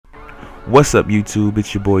What's up YouTube,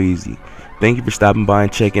 it's your boy Easy. Thank you for stopping by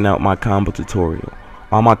and checking out my combo tutorial.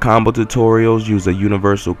 All my combo tutorials use a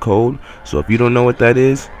universal code, so if you don't know what that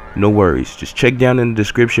is, no worries. Just check down in the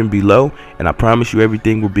description below and I promise you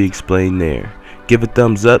everything will be explained there. Give a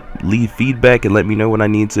thumbs up, leave feedback and let me know what I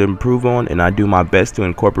need to improve on, and I do my best to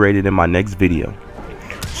incorporate it in my next video.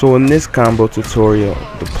 So in this combo tutorial,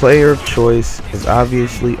 the player of choice is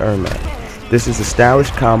obviously Ermac. This is a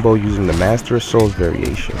stylish combo using the Master of Souls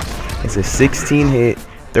variation. It's a 16 hit,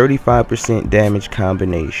 35% damage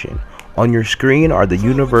combination. On your screen are the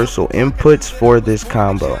universal inputs for this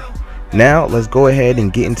combo. Now let's go ahead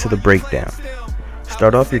and get into the breakdown.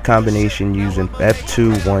 Start off your combination using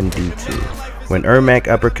F2 1 D2. When Ermac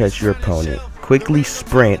uppercuts your opponent, quickly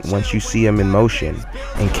sprint once you see him in motion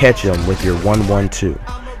and catch him with your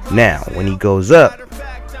 1-1-2. Now when he goes up,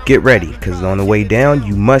 get ready, because on the way down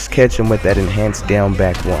you must catch him with that enhanced down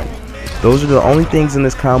back 1. Those are the only things in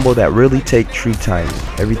this combo that really take true timing.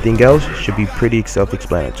 Everything else should be pretty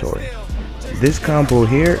self-explanatory. This combo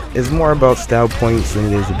here is more about style points than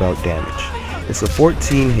it is about damage. It's a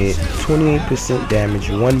 14 hit, 28%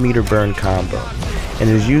 damage, 1 meter burn combo, and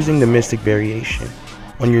is using the Mystic variation.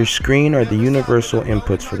 On your screen are the universal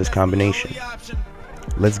inputs for this combination.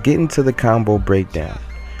 Let's get into the combo breakdown.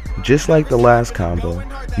 Just like the last combo,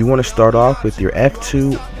 you want to start off with your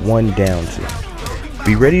F2 1 down 2.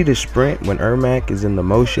 Be ready to sprint when Ermac is in the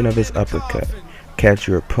motion of his uppercut. Catch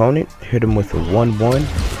your opponent, hit him with a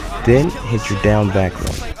 1-1, then hit your down back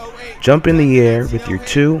 1. Jump in the air with your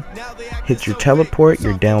 2, hit your teleport,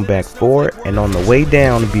 your down back 4, and on the way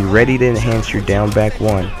down be ready to enhance your down back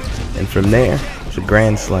 1. And from there, it's a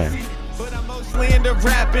grand slam. Into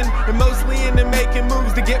rapping and mostly into making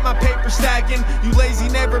moves to get my paper stacking. You lazy,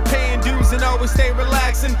 never paying dues and always stay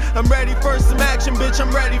relaxing. I'm ready for some action, bitch, I'm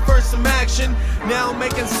ready for some action. Now I'm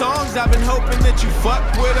making songs, I've been hoping that you fuck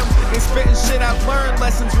with them. Ain't spitting shit I've learned,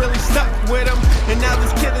 lessons really stuck with them. And now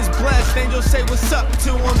this kid is blessed, angels say what's up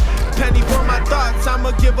to him. Penny for my thoughts,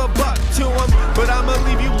 I'ma give a buck to him. But I'ma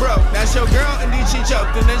leave you broke, that's your girl, indeed she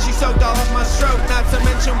choked. And then she soaked all of my stroke, not to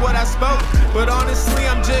mention what I spoke. But honestly,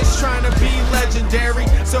 I'm just trying to be legendary,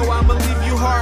 so I'ma